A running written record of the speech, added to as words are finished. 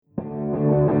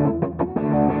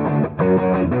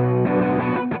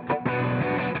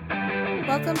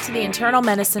Welcome to the Internal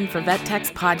Medicine for Vet Techs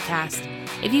podcast.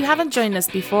 If you haven't joined us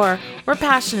before, we're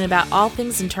passionate about all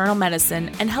things internal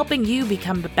medicine and helping you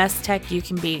become the best tech you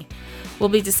can be. We'll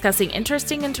be discussing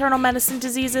interesting internal medicine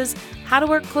diseases, how to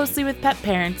work closely with pet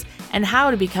parents, and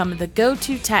how to become the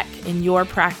go-to tech in your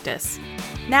practice.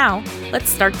 Now, let's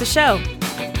start the show.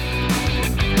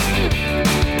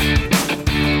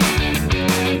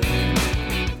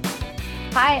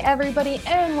 Hi, everybody,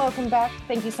 and welcome back.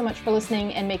 Thank you so much for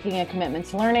listening and making a commitment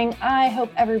to learning. I hope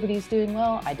everybody's doing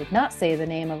well. I did not say the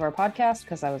name of our podcast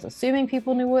because I was assuming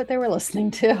people knew what they were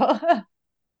listening to.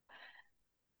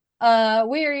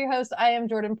 We are your hosts. I am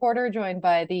Jordan Porter, joined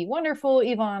by the wonderful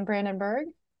Yvonne Brandenburg.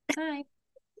 Hi.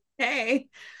 Hey.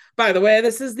 By the way,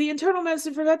 this is the Internal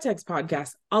Medicine for Vet Techs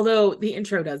podcast, although the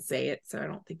intro does say it, so I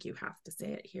don't think you have to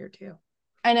say it here, too.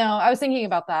 I know. I was thinking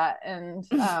about that, and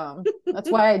that's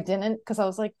why I didn't, because I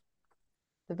was like,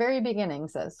 the very beginning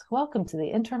says, welcome to the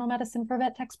Internal Medicine for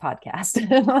Vet Techs podcast.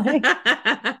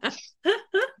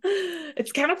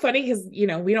 It's kind of funny because,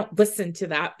 we don't listen to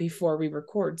that before we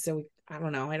record, so I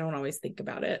don't know. I don't always think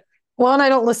about it. Well, and I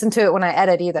don't listen to it when I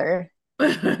edit either.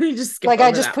 You just skip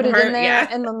I just put part. it in there, yeah.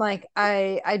 and then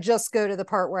I just go to the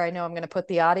part where I know I'm going to put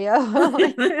the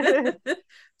audio.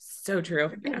 So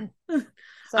true. Yeah.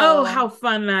 So, oh, how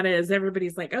fun that is.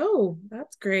 Everybody's like, oh,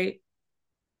 that's great.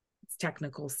 It's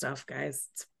technical stuff, guys.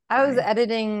 I was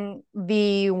editing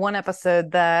the one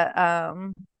episode that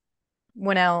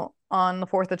went out on the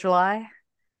 4th of July.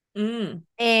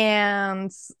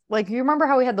 And you remember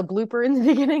how we had the blooper in the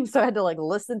beginning? So I had to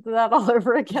listen to that all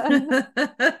over again.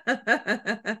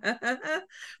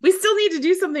 We still need to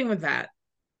do something with that.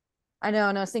 I know.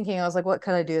 And I was thinking, what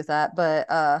can I do with that?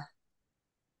 But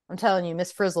I'm telling you,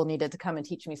 Miss Frizzle needed to come and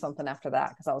teach me something after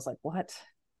that, because I was like, what?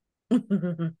 It's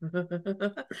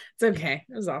okay.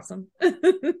 It was awesome.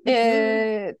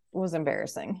 It was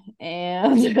embarrassing.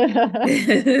 And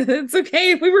it's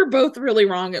okay. We were both really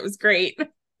wrong. It was great.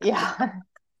 Yeah.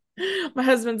 My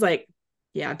husband's like,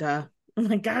 yeah, duh. I'm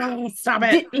like, God, stop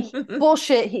it.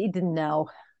 Bullshit. He didn't know.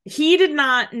 He did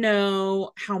not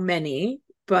know how many,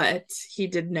 but he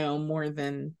did know more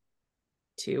than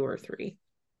 2 or 3.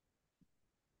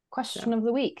 Question of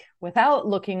the week. Without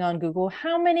looking on Google,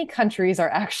 how many countries are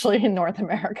actually in North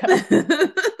America?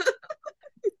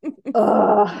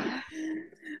 Oh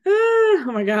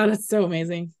my God, it's so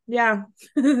amazing. Yeah.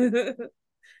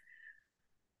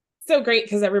 So great,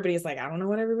 because everybody's like, I don't know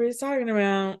what everybody's talking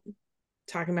about.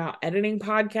 Talking about editing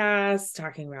podcasts,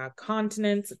 talking about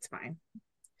continents. It's fine.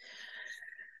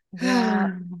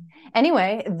 Yeah.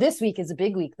 Anyway, this week is a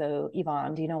big week, though,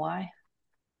 Yvonne. Do you know why?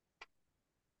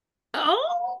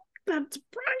 Oh, that's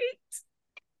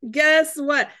right. Guess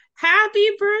what? Happy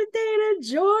birthday to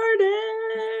Jordan.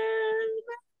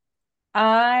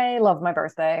 I love my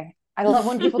birthday. I love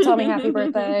when people tell me happy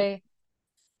birthday.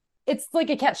 It's like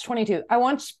a catch-22. I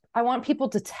want people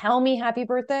to tell me happy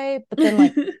birthday, but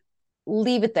then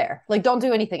leave it there. Don't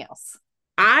do anything else.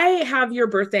 I have your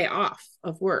birthday off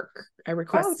of work. I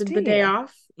requested the day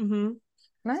off. Mm-hmm.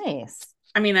 Nice.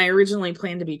 I mean, I originally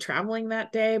planned to be traveling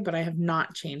that day, but I have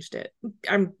not changed it.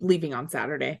 I'm leaving on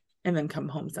Saturday and then come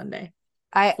home Sunday.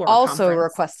 I also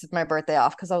requested my birthday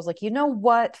off because I was like, you know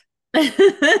what?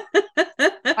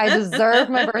 I deserve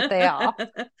my birthday off.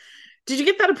 Did you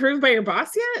get that approved by your boss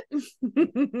yet?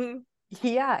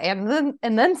 Yeah, and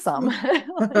then some.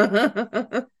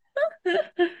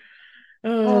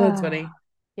 Oh, that's funny.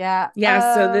 Yeah.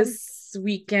 Yeah, so this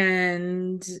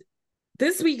weekend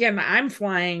I'm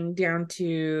flying down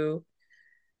to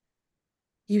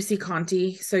UC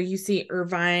Conti. So UC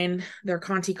Irvine, their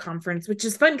Conti conference, which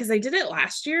is fun because I did it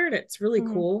last year and it's really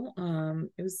cool.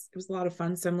 It was a lot of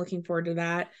fun. So I'm looking forward to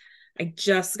that. I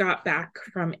just got back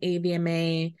from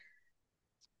ABMA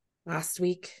last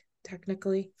week,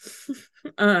 technically.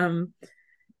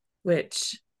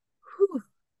 Which I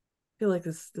feel like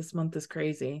this month is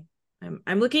crazy.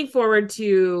 I'm looking forward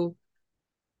to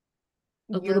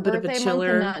a little bit of a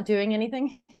chiller. And not doing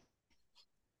anything.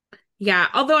 Yeah,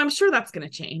 although I'm sure that's going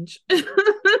to change. I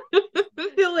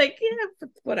feel like, yeah,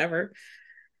 whatever.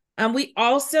 We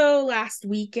also last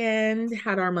weekend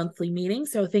had our monthly meeting.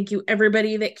 So thank you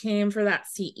everybody that came for that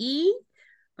CE.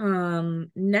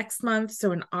 Next month,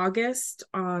 so in August,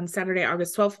 on Saturday,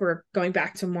 August 12th, we're going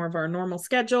back to more of our normal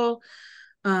schedule.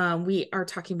 We are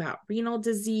talking about renal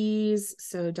disease.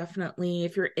 So definitely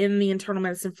if you're in the Internal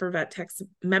Medicine for Vet Techs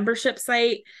membership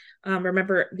site,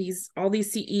 remember all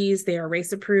these CEs, they are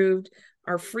RACE approved,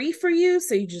 are free for you.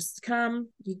 So you just come,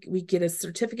 we get a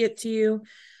certificate to you.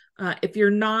 If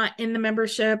you're not in the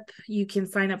membership, you can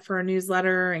sign up for our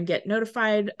newsletter and get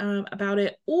notified about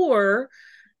it, or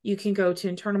you can go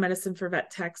to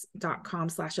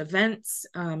internalmedicineforvettechs.com/events.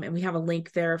 And we have a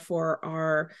link there for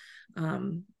our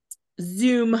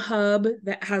Zoom hub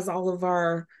that has all of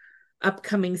our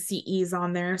upcoming CEs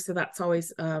on there. So that's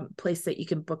always a place that you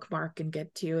can bookmark and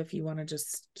get to if you want to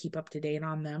just keep up to date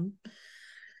on them.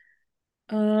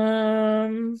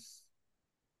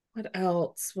 What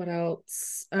else?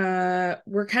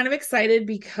 We're kind of excited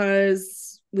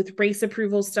because with race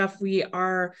approval stuff, we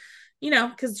are,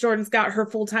 because Jordan's got her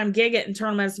full-time gig at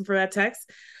Internal Medicine for Vet Techs.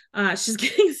 She's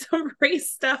getting some race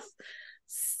stuff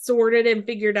sorted and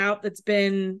figured out that's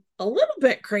been a little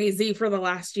bit crazy for the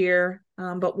last year.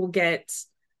 But we'll get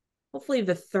hopefully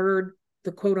the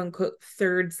quote unquote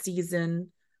third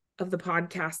season of the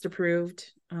podcast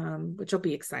approved, which will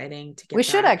be exciting to get. We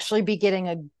should actually be getting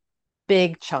a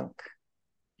big chunk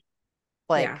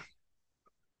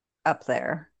up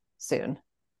there soon.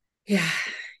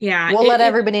 Yeah. We'll let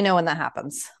everybody know when that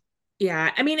happens.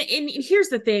 Yeah. I mean, and here's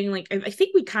the thing, like, I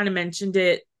think we kind of mentioned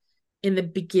it in the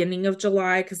beginning of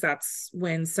July, because that's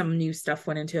when some new stuff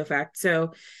went into effect.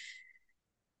 So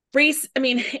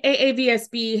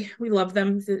AAVSB, we love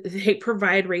them. They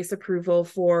provide race approval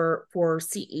for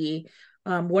CE.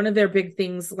 One of their big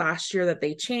things last year that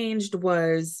they changed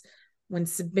was when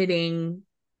submitting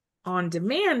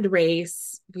on-demand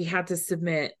race, we had to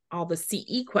submit all the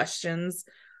CE questions,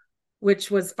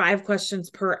 which was 5 questions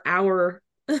per hour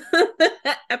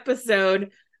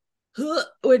episode,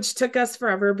 which took us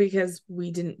forever because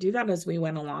we didn't do that as we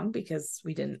went along, because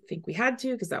we didn't think we had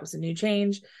to, because that was a new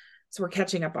change. So we're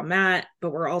catching up on that,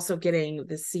 but we're also getting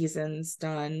the seasons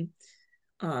done.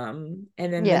 And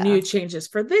then the new changes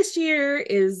for this year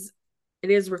is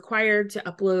it is required to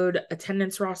upload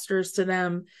attendance rosters to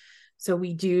them. So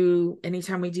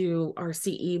anytime we do our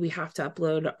CE, we have to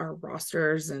upload our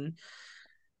rosters, and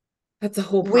that's a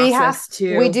whole process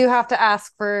too. We do have to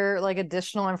ask for like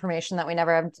additional information that we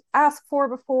never have asked for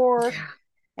before. Yeah.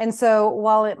 And so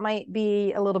while it might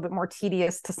be a little bit more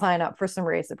tedious to sign up for some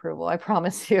race approval, I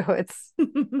promise you it's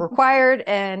required,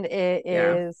 and it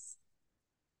is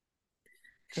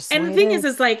just. And the thing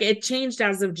is like it changed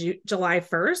as of July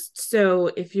 1st. So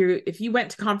if you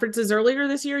went to conferences earlier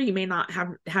this year, you may not have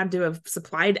had to have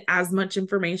supplied as much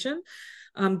information.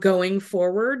 Going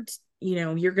forward,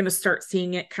 you're going to start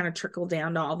seeing it kind of trickle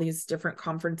down to all these different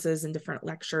conferences and different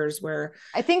lectures where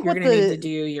I think you're going to need to do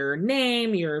your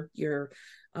name, your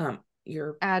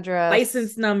address,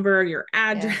 license number, your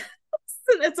address. Yeah.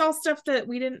 It's all stuff that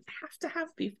we didn't have to have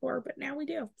before, but now we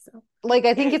do. So like,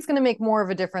 I think it's going to make more of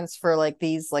a difference for like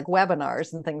these like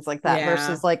webinars and things like that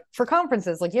versus like for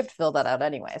conferences, like you have to fill that out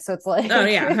anyway. So it's like, oh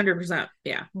yeah, 100%.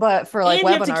 Yeah. But for like, and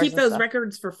you have to keep those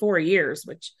records for 4 years,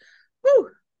 which, whew,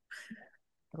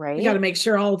 right. We got to make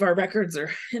sure all of our records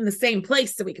are in the same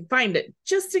place so we can find it,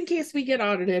 just in case we get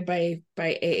audited by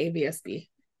AAVSB.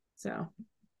 So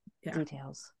yeah.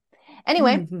 Details.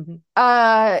 Anyway,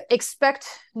 expect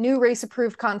new race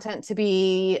approved content to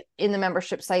be in the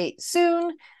membership site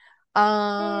soon.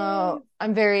 I'm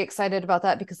very excited about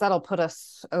that because that'll put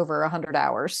us over 100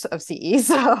 hours of CE.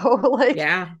 So like,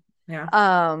 yeah.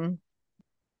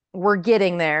 We're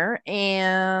getting there,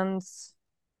 and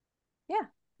yeah.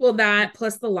 Well, that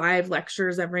plus the live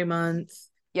lectures every month.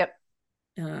 Yep.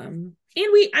 And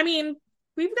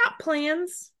we've got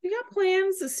plans.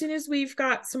 As soon as we've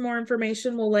got some more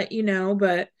information, we'll let you know.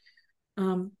 But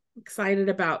excited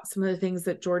about some of the things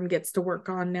that Jordan gets to work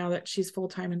on now that she's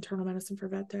full-time internal medicine for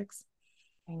vet techs.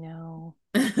 I know.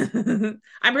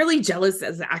 I'm really jealous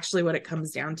as actually what it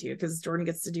comes down to, because Jordan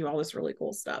gets to do all this really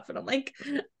cool stuff. And I'm like,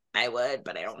 I would,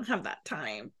 but I don't have that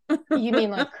time. You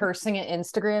mean like cursing at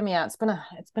Instagram? Yeah,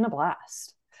 it's been a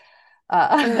blast.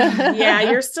 Yeah,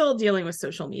 you're still dealing with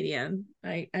social media,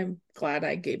 and I'm glad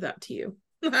I gave that to you.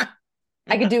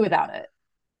 I could do without it.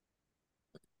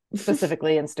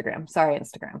 Specifically Instagram. Sorry,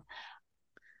 Instagram.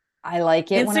 I like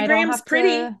it. Instagram's when I don't have pretty.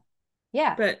 To...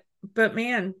 Yeah. But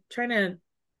man, trying to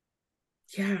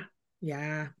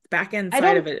the back end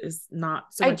side of it is not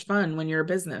so much fun when you're a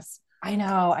business. I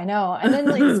know. And then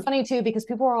like, it's funny too, because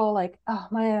people are all like, oh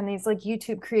man, these like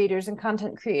YouTube creators and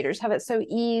content creators have it so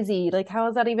easy. Like, how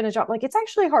is that even a job? Like, it's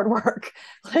actually hard work.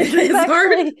 Like, it's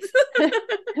hard.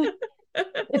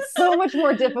 It's so much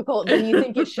more difficult than you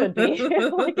think it should be.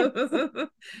 Like,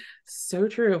 so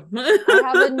true.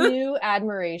 I have a new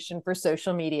admiration for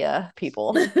social media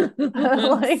people.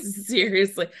 Like,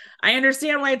 seriously, I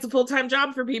understand why it's a full-time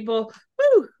job for people.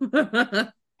 Woo.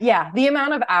 Yeah, the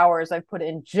amount of hours I've put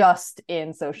in just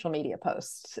in social media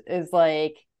posts is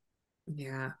like,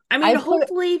 yeah. I mean,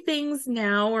 hopefully things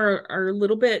now are a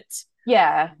little bit.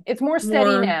 Yeah, it's more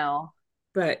steady now.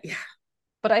 But yeah.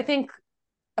 But I think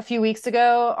a few weeks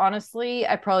ago, honestly,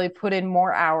 I probably put in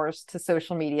more hours to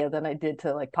social media than I did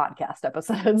to like podcast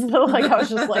episodes. Like I was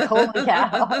just like, holy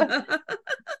cow.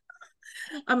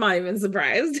 I'm not even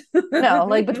surprised. No,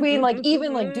 like between like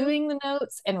even like doing the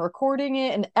notes and recording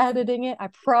it and editing it, I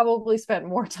probably spent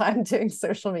more time doing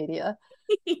social media.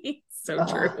 So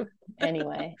true.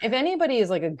 Anyway, if anybody is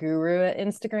like a guru at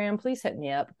Instagram, please hit me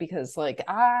up because like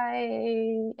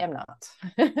I am not.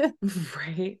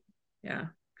 Right. Yeah.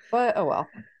 But oh well.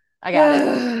 I got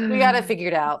it. We got it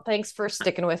figured out. Thanks for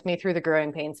sticking with me through the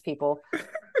growing pains, people.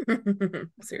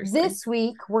 Seriously. This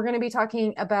week, we're going to be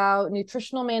talking about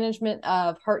nutritional management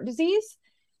of heart disease.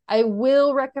 I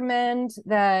will recommend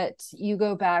that you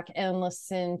go back and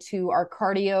listen to our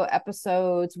cardio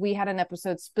episodes. We had an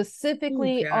episode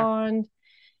specifically on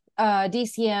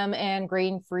DCM and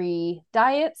grain-free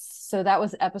diets. So that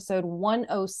was episode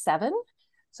 107.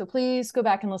 So please go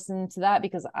back and listen to that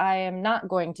because I am not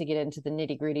going to get into the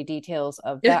nitty-gritty details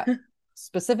of that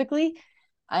specifically.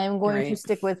 I am going to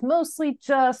stick with mostly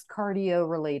just cardio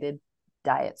related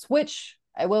diets, which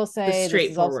I will say the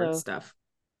straightforward stuff.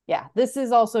 Yeah, this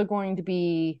is also going to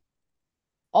be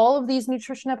all of these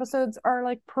nutrition episodes are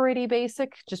like pretty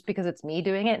basic just because it's me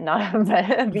doing it, not a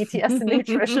VTS in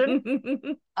nutrition.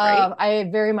 Right. I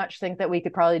very much think that we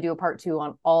could probably do a part 2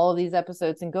 on all of these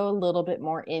episodes and go a little bit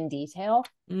more in detail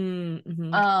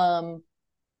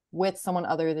with someone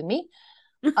other than me.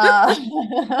 It's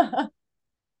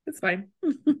fine.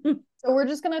 So we're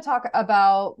just going to talk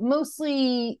about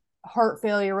mostly heart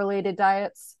failure related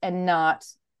diets and not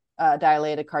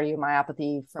dilated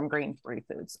cardiomyopathy from grain-free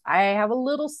foods. I have a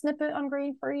little snippet on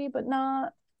grain-free, but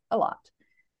not a lot.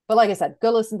 But like I said,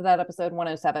 go listen to that episode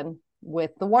 107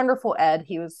 with the wonderful Ed.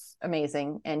 He was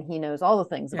amazing and he knows all the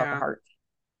things about the heart.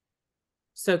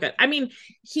 So good. I mean,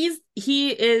 was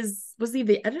he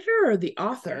the editor or the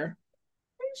author?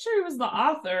 Pretty sure he was the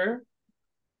author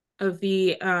of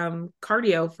the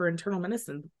cardio for internal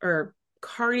medicine or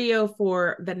cardio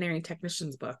for veterinary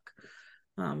technicians book.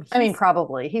 I mean,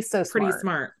 probably. He's so pretty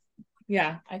smart.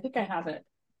 Yeah, I think I have it.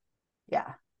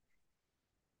 Yeah.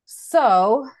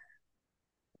 So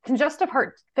congestive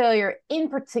heart failure in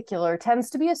particular tends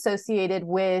to be associated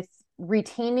with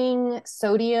retaining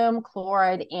sodium,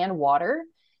 chloride, and water.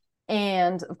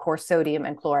 And of course, sodium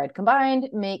and chloride combined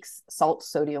makes salt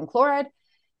sodium chloride.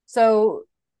 So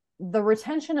the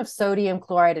retention of sodium,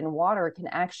 chloride, and water can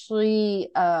actually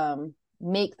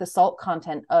make the salt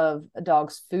content of a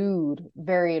dog's food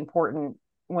very important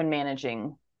when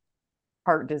managing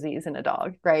heart disease in a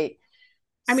dog, right?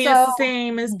 I mean, it's the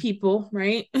same as people,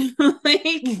 right?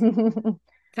 Like,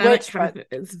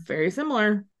 it's very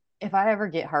similar. If I ever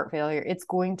get heart failure, it's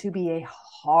going to be a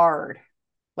hard,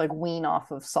 like, wean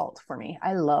off of salt for me.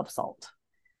 I love salt.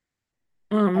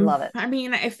 I love it. I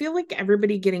mean, I feel like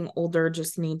everybody getting older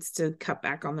just needs to cut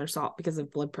back on their salt because of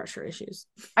blood pressure issues.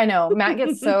 I know. Matt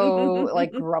gets so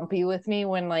like grumpy with me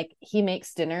when like he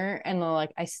makes dinner and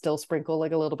like I still sprinkle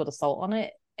like a little bit of salt on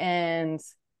it. And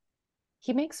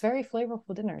he makes very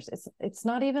flavorful dinners. It's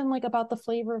not even like about the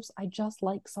flavors. I just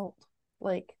like salt.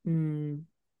 Like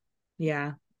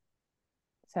yeah.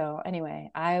 So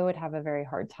anyway, I would have a very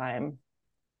hard time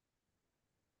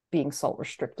being salt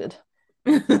restricted.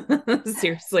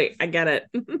 Seriously, I get it.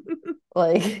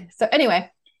 Like, so anyway,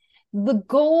 the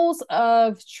goals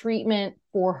of treatment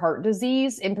for heart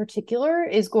disease in particular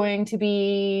is going to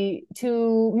be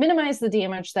to minimize the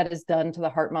damage that is done to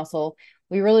the heart muscle.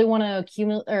 We really want to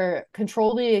accumulate or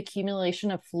control the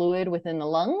accumulation of fluid within the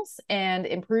lungs and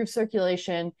improve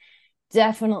circulation.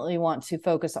 Definitely want to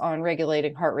focus on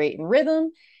regulating heart rate and rhythm.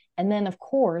 And then, of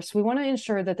course, we want to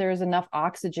ensure that there is enough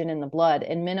oxygen in the blood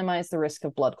and minimize the risk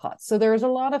of blood clots. So there's a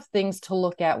lot of things to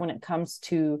look at when it comes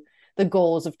to the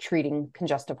goals of treating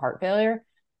congestive heart failure.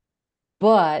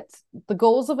 But the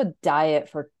goals of a diet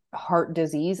for heart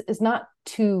disease is not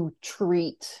to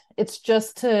treat, it's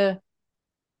just to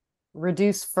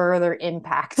reduce further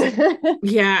impact.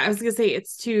 Yeah, I was gonna say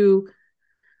it's to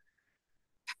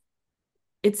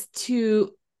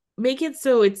make it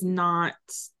so it's not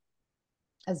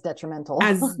as detrimental,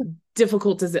 as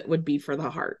difficult as it would be for the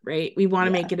heart, right? We want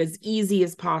to make it as easy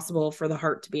as possible for the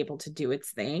heart to be able to do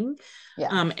its thing.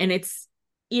 And it's,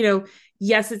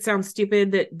 yes, it sounds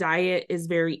stupid that diet is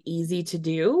very easy to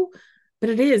do,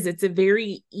 but it's a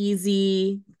very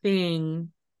easy thing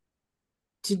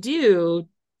to do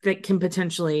that can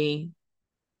potentially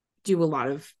do a lot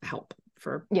of help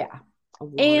for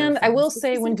and I will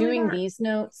say when doing these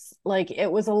notes, like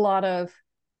it was a lot of,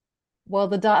 well,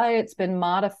 the diet's been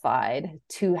modified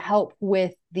to help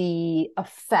with the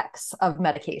effects of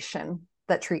medication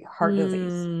that treat heart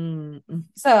disease.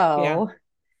 So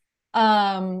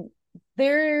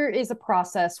there is a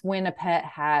process when a pet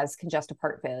has congestive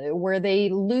heart failure where they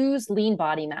lose lean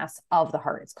body mass of the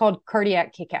heart. It's called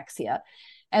cardiac cachexia.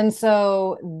 And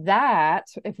so that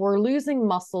if we're losing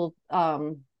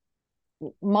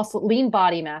lean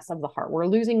body mass of the heart, we're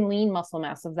losing lean muscle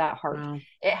mass of that heart. Wow.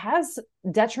 It has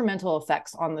detrimental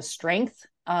effects on the strength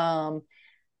of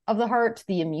the heart,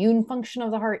 the immune function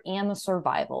of the heart, and the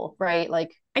survival, right?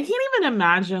 Like I can't even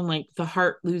imagine like the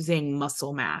heart losing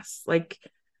muscle mass. Like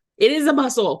it is a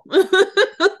muscle.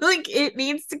 Like it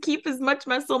needs to keep as much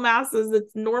muscle mass as it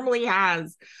normally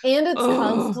has. and it's Oh,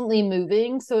 constantly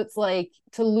moving. So it's like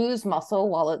to lose muscle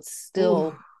while it's ooh,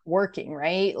 still working,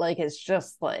 right? Like it's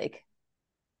just like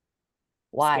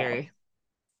wild. scary.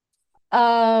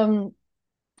 Um,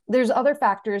 there's other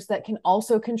factors that can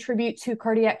also contribute to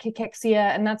cardiac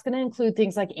cachexia, and that's going to include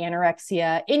things like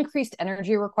anorexia, increased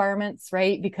energy requirements,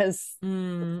 right? Because the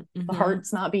Mm-hmm.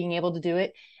 heart's not being able to do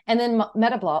it, and then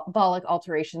metabolic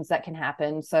alterations that can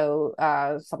happen. So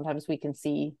sometimes we can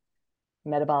see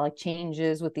metabolic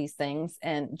changes with these things,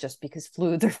 and just because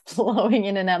fluids are flowing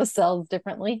in and out of cells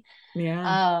differently.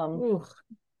 Yeah. Um, Ooh.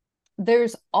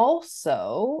 there's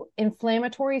also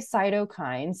inflammatory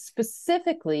cytokines,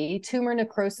 specifically tumor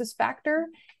necrosis factor,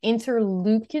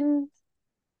 interleukin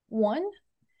 1,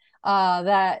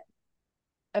 that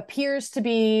appears to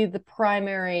be the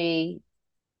primary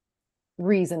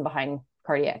reason behind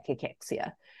cardiac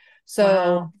cachexia. So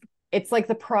Wow. it's like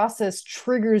the process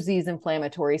triggers these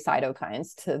inflammatory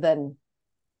cytokines to then,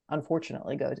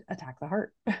 unfortunately, go to attack the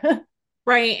heart.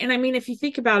 Right. And I mean, if you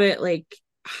think about it, like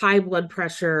high blood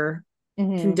pressure can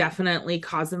Mm-hmm. definitely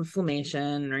cause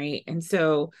inflammation, right? And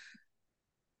so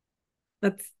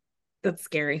that's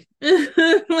scary.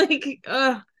 Like,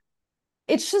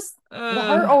 It's just the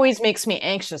heart uh, always makes me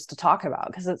anxious to talk about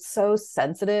because it's so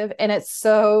sensitive and it's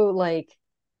so like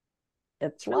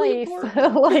it's it's really life.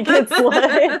 important. Like it's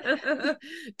like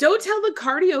Don't tell the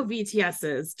cardio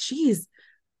VTSs. Jeez,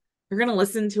 you're gonna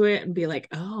listen to it and be like,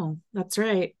 "Oh, that's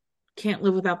right. Can't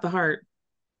live without the heart."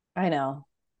 I know.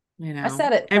 You I know,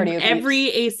 said it, cardio every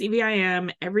geeks.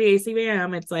 ACVIM, every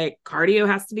ACVIM, it's like cardio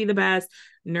has to be the best,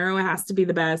 neuro has to be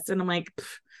the best, and I'm like,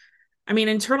 I mean,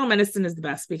 internal medicine is the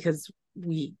best because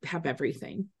we have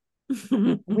everything.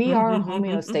 We are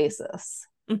homeostasis.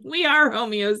 We are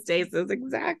homeostasis,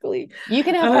 exactly. You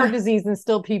can have heart disease and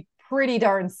still be pretty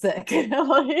darn sick.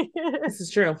 Like, This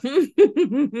is true.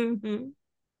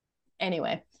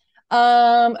 anyway.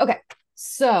 Okay.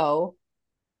 So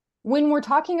when we're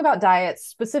talking about diets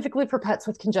specifically for pets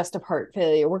with congestive heart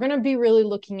failure, we're going to be really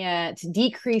looking at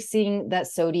decreasing that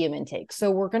sodium intake.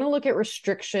 So we're going to look at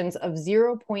restrictions of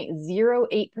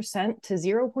 0.08% to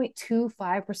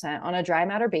 0.25% on a dry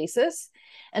matter basis.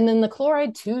 And then the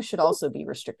chloride too should also be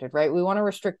restricted, right? We want to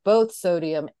restrict both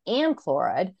sodium and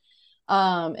chloride.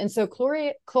 And so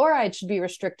chloride should be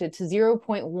restricted to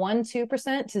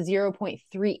 0.12% to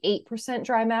 0.38%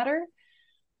 dry matter.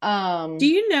 Do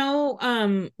you know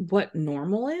what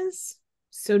normal is?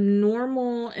 So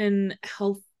normal in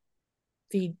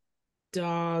healthy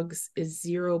dogs is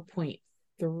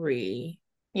 0.3%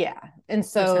 Yeah. And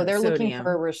so they're looking for a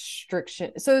sodium.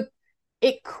 restriction. So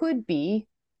it could be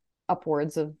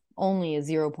upwards of only a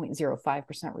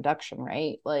 0.05% reduction,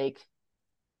 right? Like,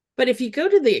 But if you go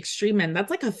to the extreme end,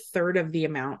 that's like a third of the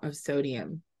amount of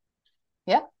sodium,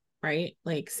 yeah. right?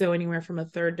 Like so anywhere from a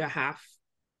third to half.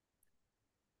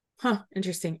 Huh,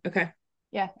 interesting. Okay.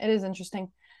 Yeah, it is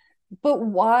interesting. But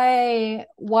why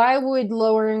would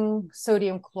lowering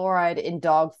sodium chloride in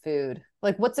dog food,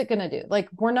 like what's it going to do? Like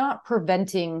we're not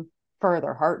preventing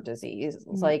further heart disease.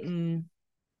 It's like Mm-mm.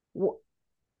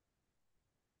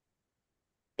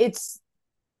 it's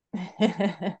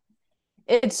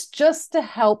it's just to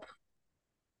help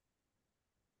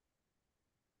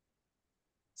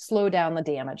slow down the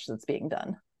damage that's being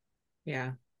done.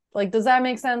 Yeah. Like, does that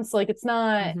make sense? Like,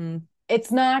 Mm-hmm.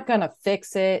 it's not gonna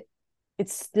fix it. Nope.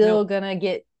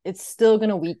 It's still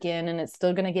gonna weaken and it's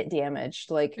still gonna get damaged.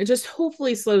 Like, It just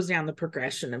hopefully slows down the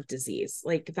progression of disease.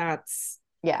 Like that's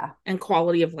yeah, and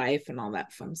quality of life and all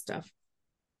that fun stuff.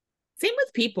 Same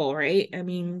with people, right? I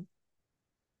mean,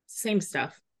 same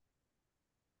stuff.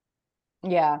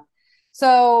 yeah.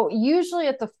 So usually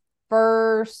at the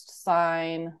first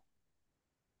sign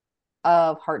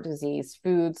of heart disease,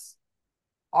 foods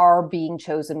are being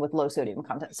chosen with low sodium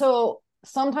content. So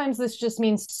sometimes this just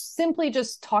means simply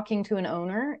just talking to an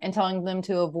owner and telling them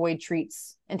to avoid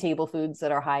treats and table foods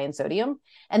that are high in sodium,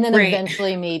 and then Right.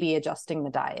 eventually maybe adjusting the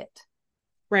diet.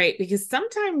 Right. Because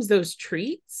sometimes those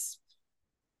treats,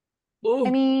 I oh,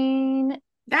 mean,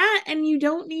 that and you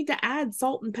don't need to add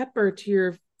salt and pepper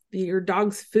to your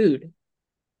dog's food. no,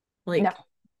 Like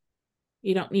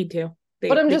you don't need to.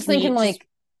 But I'm They just can thinking eat just like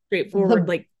straightforward, the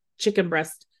like chicken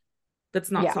breast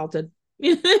that's not yeah, salted.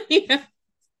 Yeah.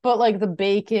 but like the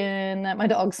bacon that my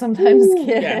dog sometimes Ooh,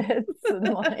 yeah. gets,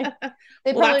 and like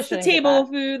they Well, probably that's the shouldn't get table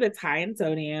that. food that's high in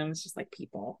sodium. It's just like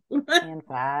people. And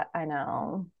fat. I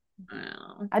know.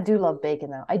 Wow. I do love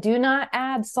bacon though. I do not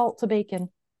add salt to bacon.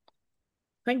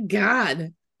 Thank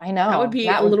God. I That would know. be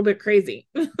Matt a would little bit crazy.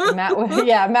 Matt would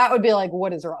yeah, Matt would be like,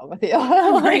 what is wrong with you?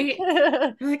 Like Right?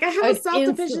 Like, I I have a would salt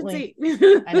instantly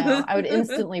deficiency. I know. I would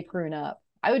instantly prune up.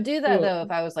 I would do that Cool. though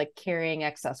if I was like carrying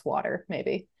excess water,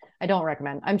 maybe. I don't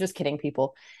recommend. I'm just kidding,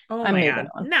 people. Oh I'm my moving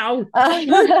God. on. No.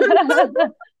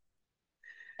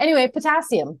 Anyway,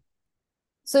 potassium.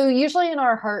 So usually in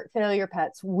our heart failure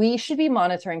pets, we should be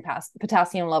monitoring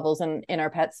potassium levels in our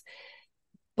pets,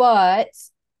 but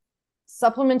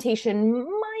supplementation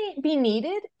might be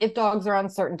needed if dogs are on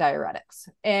certain diuretics.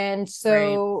 And Right.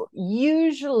 so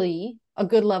usually a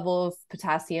good level of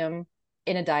potassium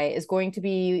in a diet is going to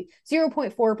be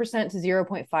 0.4% to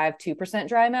 0.52%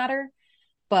 dry matter.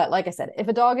 But like I said, if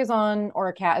a dog is on or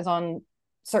a cat is on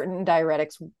certain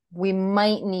diuretics, we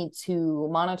might need to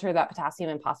monitor that potassium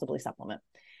and possibly supplement.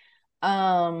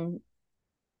 Um,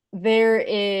 there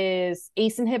is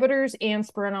ACE inhibitors and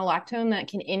spironolactone that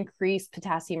can increase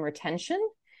potassium retention.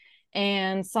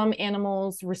 And some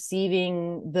animals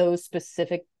receiving those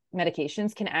specific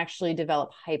medications can actually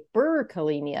develop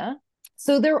hyperkalemia.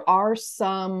 So there are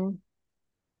some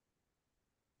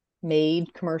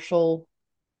made commercial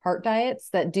heart diets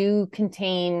that do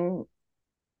contain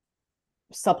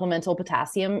supplemental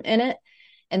potassium in it.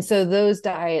 And so those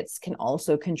diets can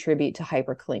also contribute to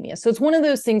hyperkalemia. So it's one of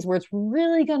those things where it's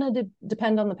really going to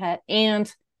depend on the pet,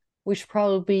 and we should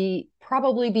probably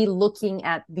be looking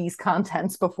at these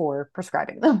contents before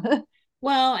prescribing them.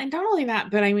 Well, and not only that,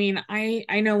 but I mean, I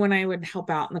know when I would help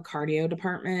out in the cardio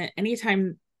department,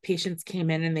 anytime patients came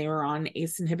in and they were on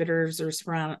ACE inhibitors or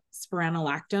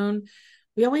spironolactone,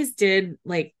 we always did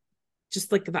like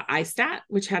just like the iStat,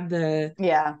 which had the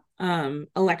Yeah.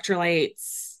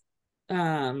 Electrolytes,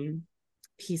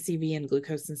 PCV and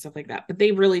glucose and stuff like that. But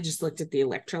they really just looked at the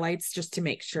electrolytes just to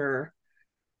make sure,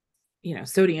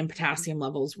 sodium, potassium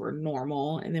levels were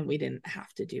normal, and then we didn't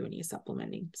have to do any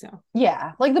supplementing. So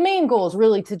Yeah, like the main goal is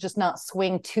really to just not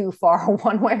swing too far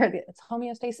one way or the other. It's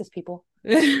homeostasis, people.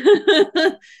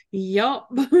 yup.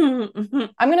 I'm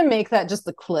gonna make that just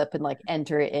the clip and like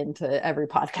enter it into every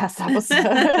podcast episode.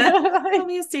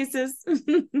 Homeostasis.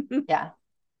 Yeah.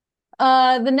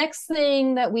 The next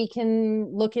thing that we can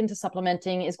look into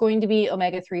supplementing is going to be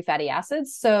omega-3 fatty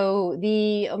acids. So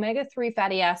the omega-3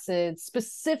 fatty acids,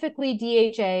 specifically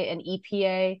DHA and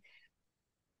EPA,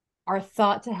 are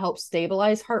thought to help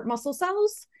stabilize heart muscle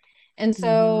cells. And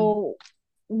so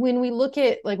when we look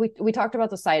at, like, we talked about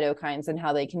the cytokines and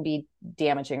how they can be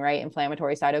damaging, right?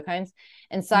 Inflammatory cytokines.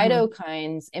 And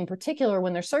cytokines in particular,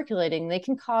 when they're circulating, they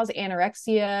can cause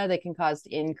anorexia, they can cause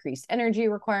increased energy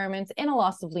requirements and a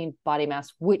loss of lean body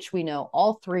mass, which we know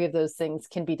all three of those things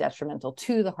can be detrimental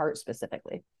to the heart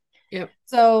specifically. Yep.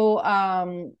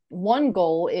 So one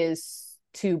goal is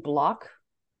to block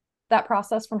that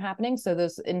process from happening. So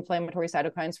those inflammatory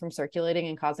cytokines from circulating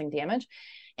and causing damage.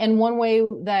 And one way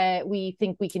that we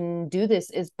think we can do this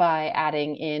is by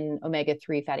adding in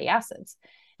omega-3 fatty acids.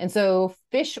 And so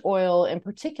fish oil in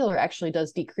particular actually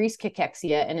does decrease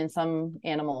cachexia. And in some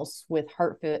animals with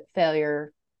heart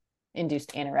failure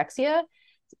induced anorexia,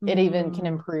 it even can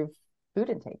improve food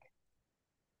intake.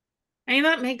 I mean,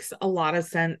 that makes a lot of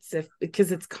sense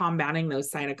because it's combating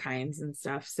those cytokines and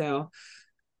stuff. So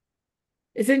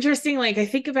it's interesting. Like I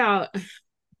think about,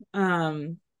 our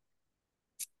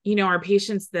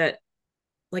patients that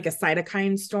like a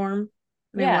cytokine storm.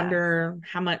 And I wonder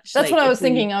how much, that's like, what I if was we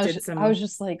thinking. did I some was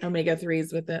just like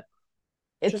omega-3s with it.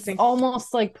 It's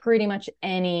almost like pretty much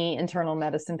any internal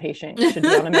medicine patient should be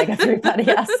on omega-3 fatty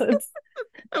acids.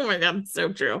 Oh my God, it's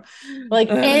so true. Like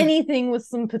anything with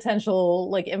some potential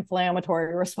like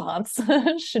inflammatory response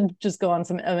should just go on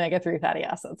some omega-3 fatty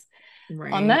acids.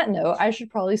 Right. On that note, I should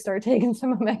probably start taking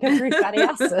some omega-3 fatty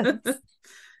acids.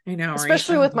 I know,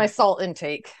 especially right? with my salt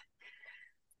intake.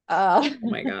 Oh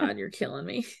my God, you're killing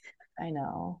me. I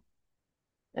know.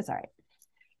 It's all right.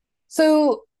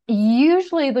 So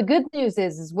usually the good news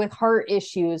is with heart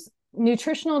issues,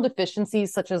 nutritional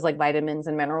deficiencies such as like vitamins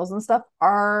and minerals and stuff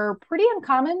are pretty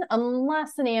uncommon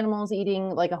unless an animal is eating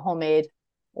like a homemade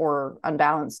or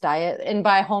unbalanced diet. And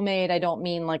by homemade, I don't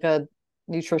mean like a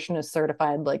nutritionist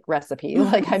certified like recipe.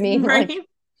 Like I mean right? Like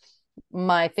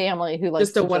my family who likes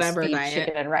just a whatever just diet,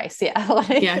 chicken and rice. Yeah.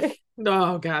 Like, yeah.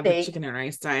 Oh God, the chicken and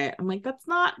rice diet. I'm like, that's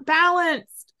not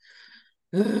balanced.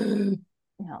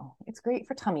 No, it's great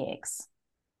for tummy aches.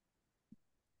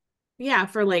 Yeah,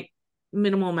 for like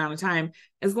minimal amount of time,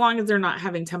 as long as they're not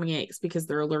having tummy aches because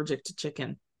they're allergic to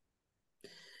chicken.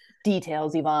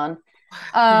 Details, Yvonne.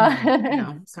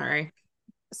 No, sorry.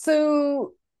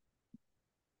 So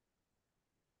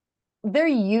there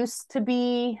used to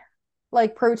be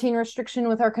like protein restriction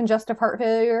with our congestive heart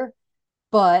failure,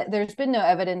 but there's been no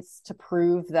evidence to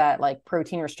prove that like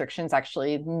protein restrictions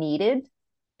actually needed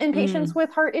in patients with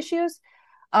heart issues.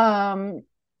 And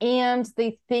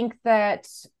they think that,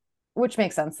 which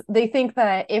makes sense, they think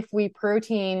that if we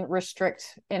protein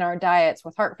restrict in our diets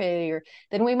with heart failure,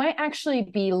 then we might actually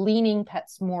be leaning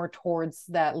pets more towards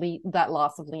that that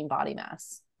loss of lean body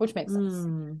mass, which makes sense.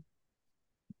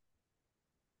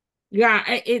 Yeah,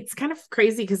 it's kind of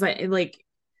crazy because I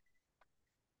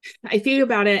think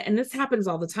about it, and this happens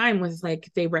all the time with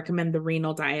like they recommend the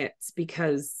renal diets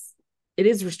because it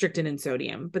is restricted in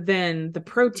sodium, but then the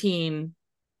protein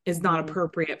is not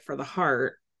appropriate for the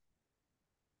heart.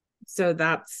 So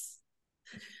that's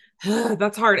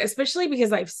hard, especially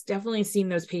because I've definitely seen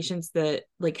those patients that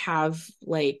like have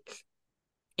like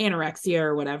anorexia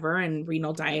or whatever, and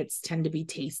renal diets tend to be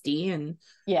tasty. And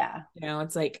Yeah.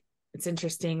 it's like, it's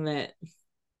interesting that,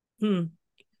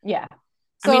 Yeah.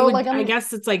 I mean, So like I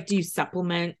guess it's like, do you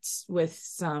supplement with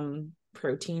some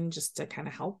protein just to kind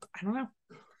of help? I don't know.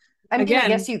 I mean, I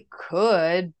guess Again, you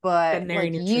could, but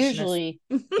veterinary like nutritionist. usually,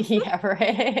 yeah,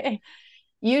 right.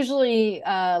 Usually,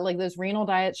 like those renal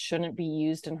diets shouldn't be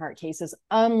used in heart cases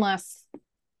unless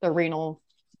the renal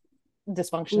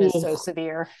dysfunction is so Ooh.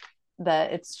 severe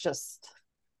that it's just,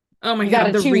 Oh my you got God,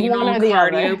 to the choose one renal or the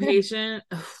cardio other. patient.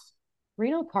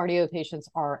 Renal cardio patients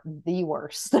are the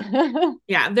worst.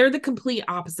 Yeah, they're the complete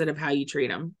opposite of how you treat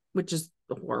them, which is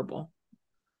horrible.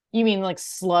 You mean like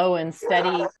slow and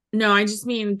steady? No, I just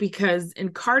mean because in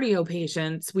cardio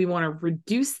patients, we want to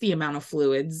reduce the amount of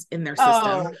fluids in their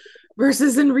system, Oh,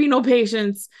 versus in renal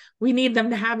patients, we need them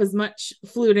to have as much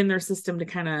fluid in their system to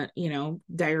kind of,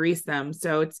 diurese them.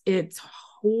 So it's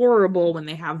horrible when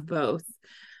they have both.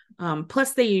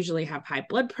 Plus they usually have high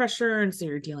blood pressure, and so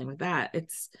you're dealing with that.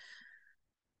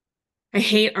 I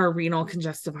hate our renal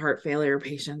congestive heart failure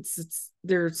patients.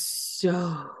 They're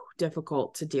so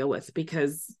difficult to deal with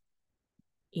because,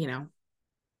 you know,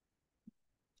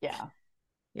 yeah.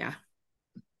 yeah.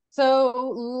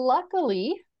 So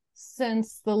luckily,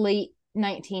 since the late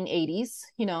 1980s,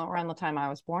 around the time I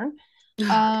was born,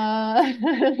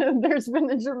 there's been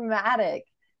a dramatic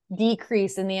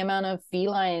decrease in the amount of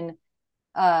feline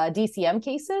DCM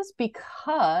cases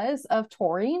because of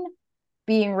taurine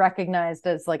being recognized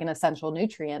as like an essential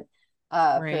nutrient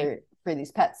Right. for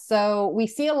these pets. So we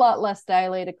see a lot less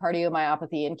dilated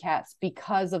cardiomyopathy in cats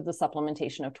because of the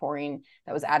supplementation of taurine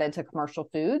that was added to commercial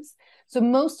foods. So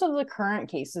most of the current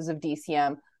cases of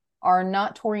DCM are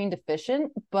not taurine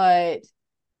deficient, but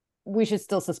we should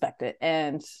still suspect it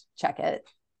and check it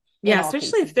in Yeah, all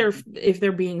especially cases. if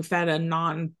they're being fed a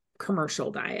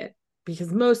non-commercial diet,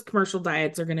 because most commercial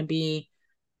diets are going to be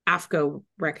AFCO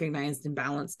recognized and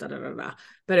balanced, da da da da.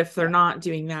 But if they're Yeah. not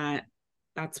doing that,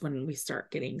 that's when we start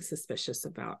getting suspicious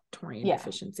about taurine Yeah.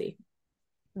 deficiency.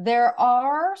 There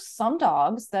are some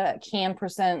dogs that can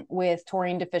present with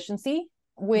taurine deficiency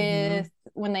when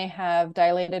they have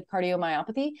dilated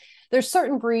cardiomyopathy. There's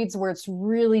certain breeds where it's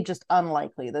really just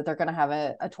unlikely that they're going to have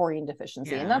a taurine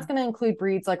deficiency. And that's going to include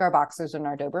breeds like our boxers and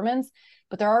our Dobermans.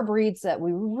 But there are breeds that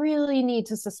we really need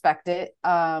to suspect it.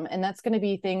 And that's going to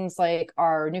be things like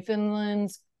our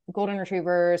Newfoundlands, Golden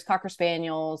Retrievers, Cocker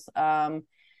Spaniels.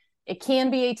 It can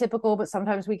be atypical, but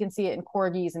sometimes we can see it in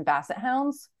Corgis and Basset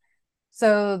Hounds.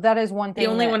 So that is one The thing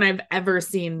only that one I've ever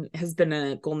seen has been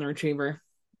a golden retriever.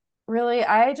 really,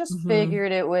 I just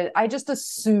figured it would, I just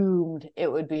assumed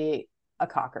it would be a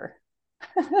cocker.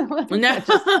 No,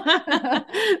 Just,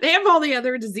 they have all the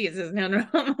other diseases. No,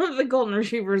 the golden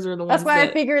retrievers are the that's ones why I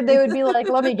that figured they would be like,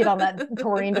 let me get on that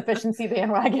taurine deficiency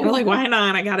bandwagon. they're like, why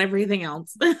not? I got everything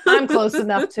else. I'm close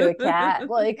enough to a cat.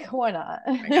 Like, why not?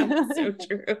 Oh my God, that's so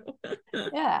true.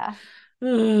 Yeah.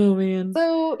 Oh man.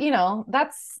 So,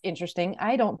 that's interesting.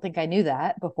 I don't think I knew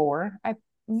that before. I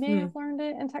may have learned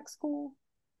it in tech school.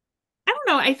 I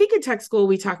don't know. I think in tech school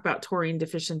we talk about taurine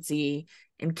deficiency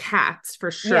in cats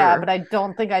for Yeah, but sure. I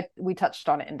don't think we touched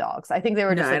on it in dogs. I think they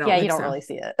were No, just I like, don't yeah, you think don't so. really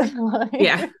see it.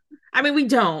 Yeah. I mean, we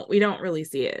don't really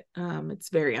see it. It's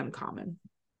very uncommon.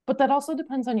 But that also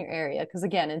depends on your area. Because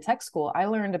again, in tech school, I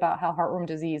learned about how heartworm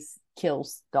disease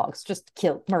kills dogs,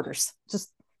 murders,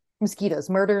 just mosquitoes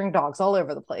murdering dogs all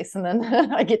over the place. And then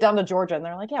I get down to Georgia and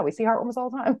they're like, yeah, we see heartworms all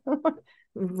the time.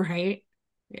 Right.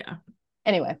 Yeah.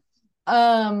 Anyway,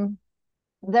 um,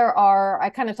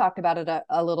 I kind of talked about it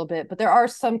a little bit, but there are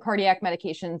some cardiac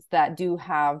medications that do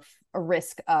have a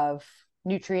risk of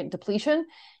nutrient depletion.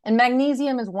 And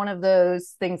magnesium is one of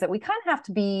those things that we kind of have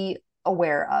to be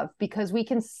aware of, because we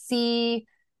can see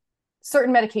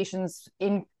certain medications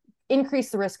increase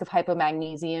the risk of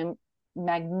hypomagnesemia.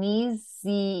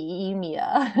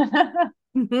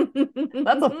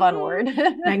 That's a fun word.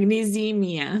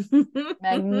 Magnesemia.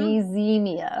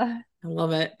 Magnesemia. I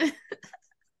love it.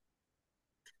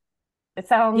 It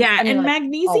sounds, Yeah, I mean, and like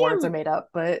all words are magnesium, made up,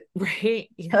 but right?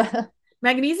 Yeah.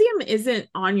 Magnesium isn't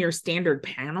on your standard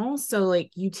panel, so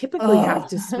like you typically have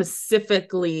to ugh.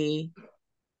 specifically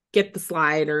get the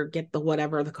slide or get the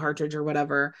whatever, the cartridge or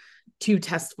whatever to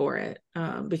test for it,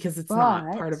 because it's not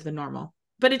But part of the normal.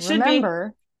 But it should be.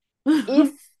 remember,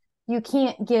 if you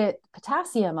can't get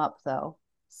potassium up, though,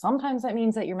 sometimes that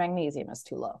means that your magnesium is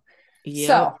too low. Yep.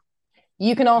 So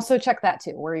you can also check that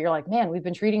too, where you're like, man, we've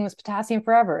been treating this potassium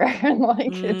forever, and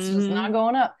like it's just not Mm-hmm.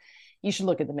 going up. You should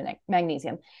look at the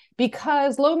magnesium,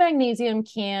 because low magnesium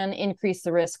can increase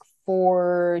the risk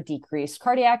for decreased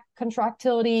cardiac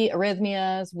contractility,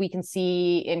 arrhythmias. We can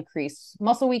see increased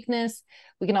muscle weakness.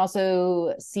 We can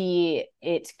also see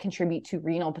it contribute to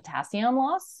renal potassium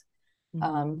loss,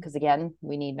 Mm-hmm. because again,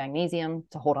 we need magnesium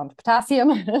to hold on to potassium.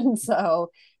 And so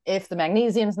if the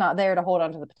magnesium is not there to hold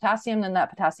on to the potassium, then that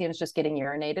potassium is just getting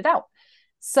urinated out.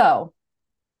 So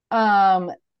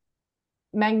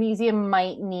magnesium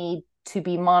might need to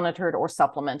be monitored or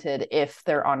supplemented if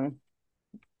they're on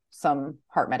some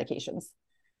heart medications.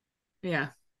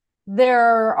 Yeah.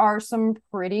 There are some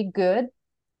pretty good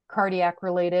cardiac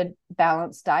related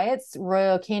balanced diets,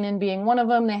 Royal Canin being one of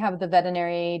them. They have the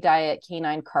veterinary diet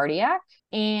Canine Cardiac,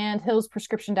 and Hill's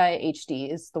Prescription Diet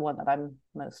HD is the one that I'm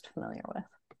most familiar with.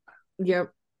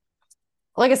 Yep.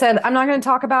 Like I said, I'm not going to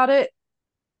talk about it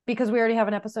because we already have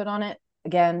an episode on it.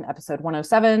 Again, episode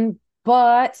 107.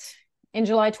 But in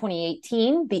July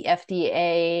 2018, the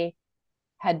FDA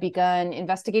had begun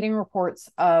investigating reports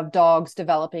of dogs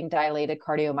developing dilated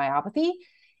cardiomyopathy.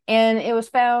 And it was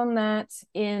found that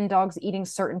in dogs eating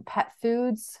certain pet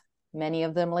foods, many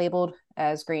of them labeled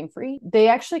as grain-free, they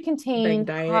actually Big contain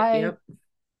diet. Yep.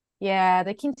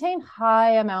 they contain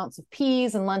high amounts of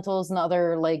peas and lentils and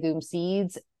other legume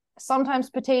seeds,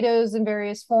 sometimes potatoes in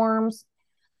various forms.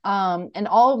 And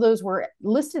all of those were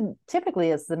listed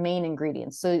typically as the main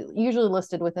ingredients. So usually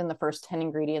listed within the first 10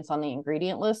 ingredients on the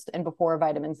ingredient list and before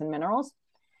vitamins and minerals.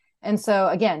 And so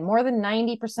again, more than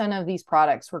 90% of these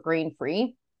products were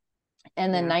grain-free.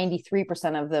 And then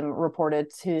 93% of them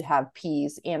reported to have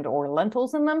peas and or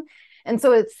lentils in them. And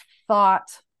so it's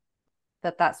thought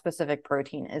that that specific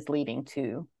protein is leading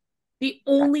to The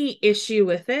only issue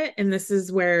with it, and this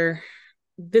is why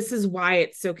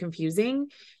it's so confusing,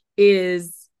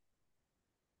 is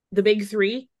the big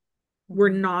three were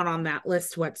not on that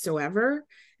list whatsoever.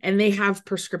 And they have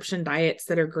prescription diets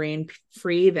that are grain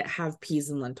free that have peas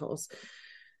and lentils.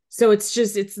 So it's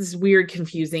this weird,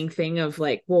 confusing thing of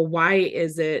like, well, why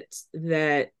is it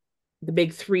that the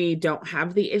big three don't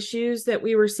have the issues that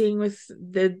we were seeing with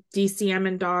the DCM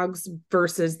and dogs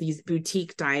versus these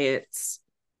boutique diets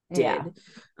did?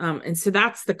 And so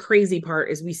that's the crazy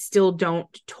part, is we still don't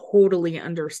totally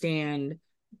understand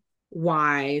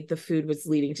why the food was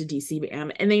leading to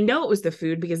DCM. And they know it was the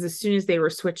food because as soon as they were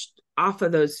switched off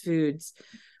of those foods,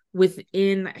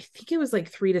 within, I think it was like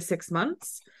 3 to 6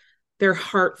 months, their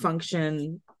heart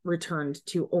function returned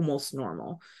to almost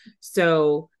normal.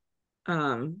 So,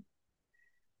 yeah,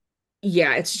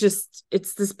 it's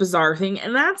this bizarre thing.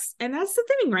 And that's the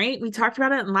thing, right? We talked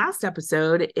about it in last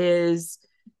episode, is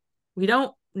we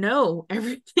don't know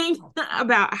everything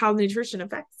about how nutrition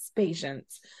affects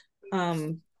patients.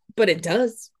 But it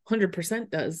does, 100%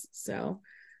 does. So,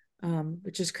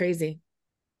 which is crazy.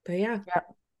 But yeah.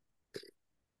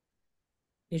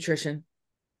 Nutrition.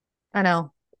 I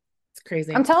know. It's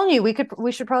crazy. I'm telling you,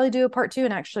 we should probably do a part 2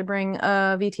 and actually bring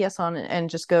VTS on and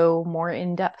just go more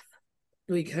in depth.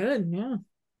 We could, yeah.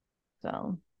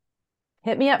 So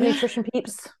hit me up, nutrition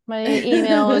peeps. My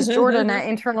email is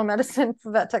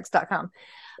jordan@internalmedicinevettex.com.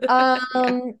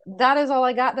 That is all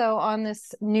I got though on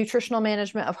this nutritional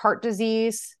management of heart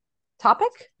disease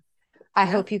topic. I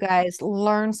hope you guys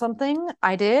learned something.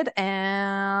 I did,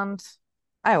 and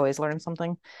I always learn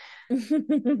something.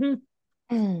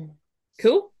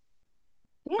 Cool.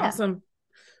 Yeah. Awesome.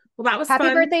 Well, that was Happy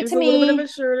fun. birthday It was to a little bit of me. a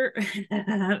shorter.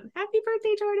 Happy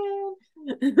birthday, Jordan.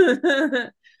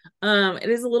 It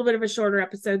is a little bit of a shorter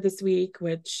episode this week,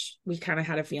 which we kind of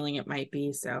had a feeling it might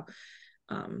be. So,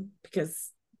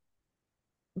 because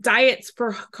diets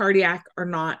for cardiac are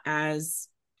not as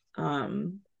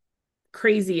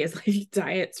crazy as like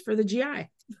diets for the GI.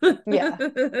 Yeah.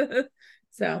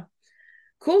 So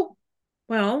cool.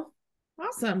 Well,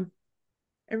 awesome.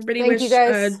 Everybody Thank you, wish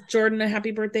guys. Jordan a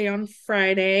happy birthday on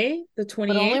Friday, the 28th.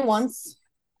 But only once.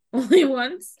 Only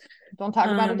once. Don't talk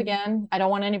about it again. I don't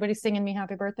want anybody singing me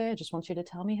happy birthday. I just want you to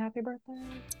tell me happy birthday.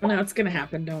 No, it's gonna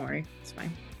happen. Don't worry. It's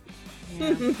fine.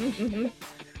 Yeah.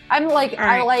 I'm like,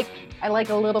 right. I like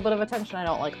a little bit of attention. I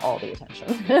don't like all the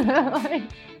attention. Like,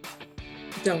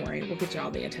 don't worry, we'll get you all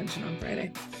the attention on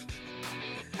Friday.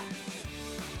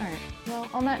 All right. Well,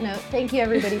 on that note, thank you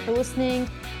everybody for listening.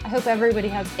 I hope everybody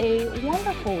has a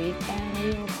wonderful week, and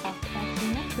we will talk to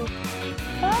you next week.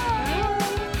 Bye.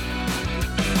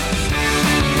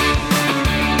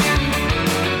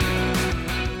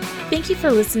 Thank you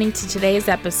for listening to today's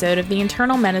episode of the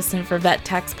Internal Medicine for Vet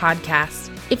Techs podcast.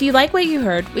 If you like what you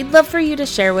heard, we'd love for you to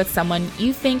share with someone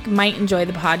you think might enjoy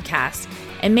the podcast,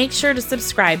 and make sure to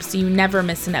subscribe so you never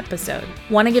miss an episode.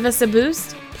 Want to give us a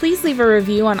boost? Please leave a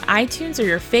review on iTunes or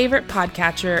your favorite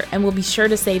podcatcher, and we'll be sure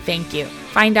to say thank you.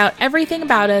 Find out everything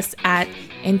about us at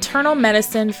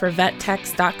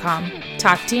internalmedicineforvettechs.com.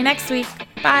 Talk to you next week.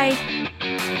 Bye.